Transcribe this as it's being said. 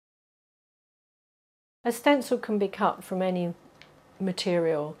A stencil can be cut from any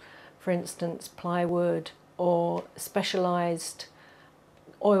material, for instance plywood or specialised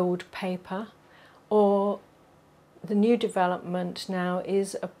oiled paper, or the new development now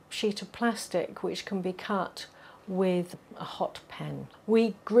is a sheet of plastic which can be cut with a hot pen.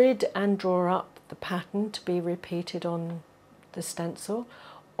 We grid and draw up the pattern to be repeated on the stencil,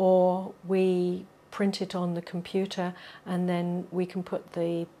 or we print it on the computer and then we can put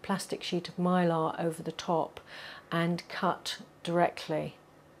the plastic sheet of mylar over the top and cut directly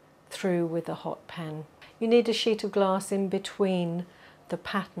through with a hot pen. You need a sheet of glass in between the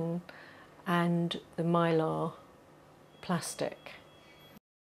pattern and the mylar plastic.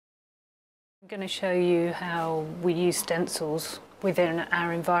 I'm going to show you how we use stencils within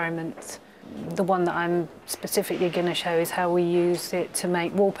our environment. The one that I'm specifically going to show is how we use it to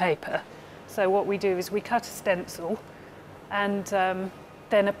make wallpaper. So what we do is we cut a stencil and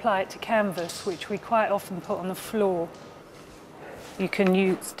then apply it to canvas, which we quite often put on the floor. You can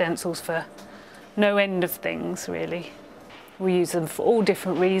use stencils for no end of things, really. We use them for all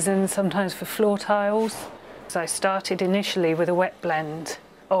different reasons, sometimes for floor tiles. So I started initially with a wet blend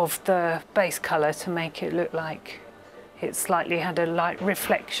of the base colour to make it look like it slightly had a light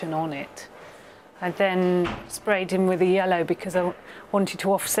reflection on it. I then sprayed in with a yellow because I wanted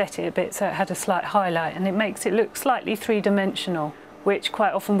to offset it a bit so it had a slight highlight, and it makes it look slightly three-dimensional, which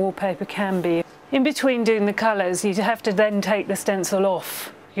quite often wallpaper can be. In between doing the colours, you have to then take the stencil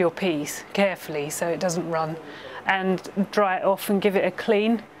off your piece carefully so it doesn't run, and dry it off and give it a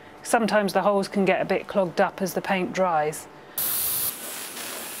clean. Sometimes the holes can get a bit clogged up as the paint dries.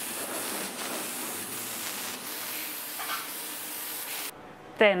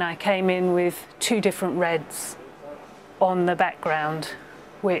 Then I came in with two different reds on the background,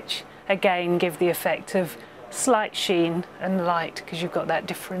 which again give the effect of slight sheen and light because you've got that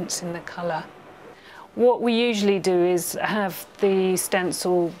difference in the colour. What we usually do is have the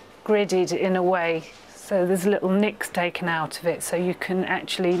stencil gridded in a way so there's little nicks taken out of it, so you can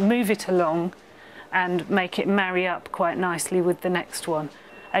actually move it along and make it marry up quite nicely with the next one.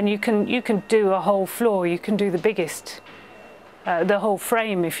 And you can do a whole floor, you can do the biggest. The whole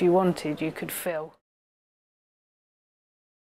frame, if you wanted, you could fill.